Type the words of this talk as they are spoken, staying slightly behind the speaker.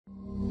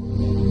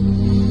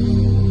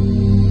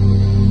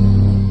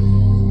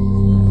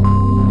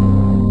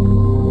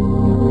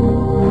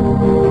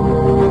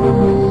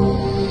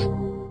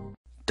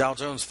Dow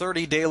Jones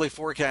 30 daily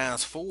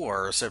forecast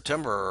for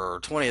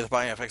September 20th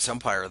by FX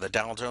Empire. The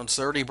Dow Jones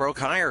 30 broke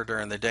higher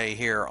during the day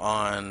here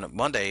on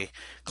Monday,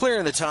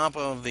 clearing the top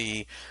of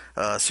the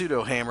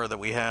pseudo hammer that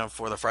we have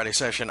for the Friday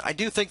session. I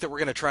do think that we're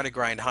going to try to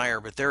grind higher,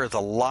 but there is a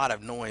lot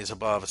of noise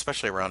above,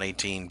 especially around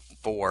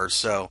 18.4.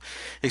 So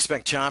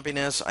expect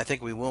choppiness. I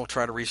think we will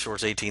try to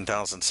resource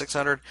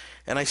 18,600,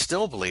 and I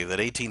still believe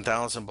that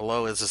 18,000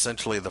 below is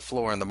essentially the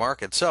floor in the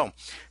market. So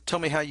tell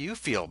me how you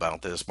feel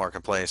about this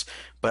marketplace.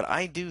 But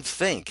I do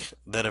think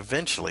that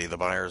eventually the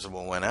buyers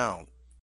will win out.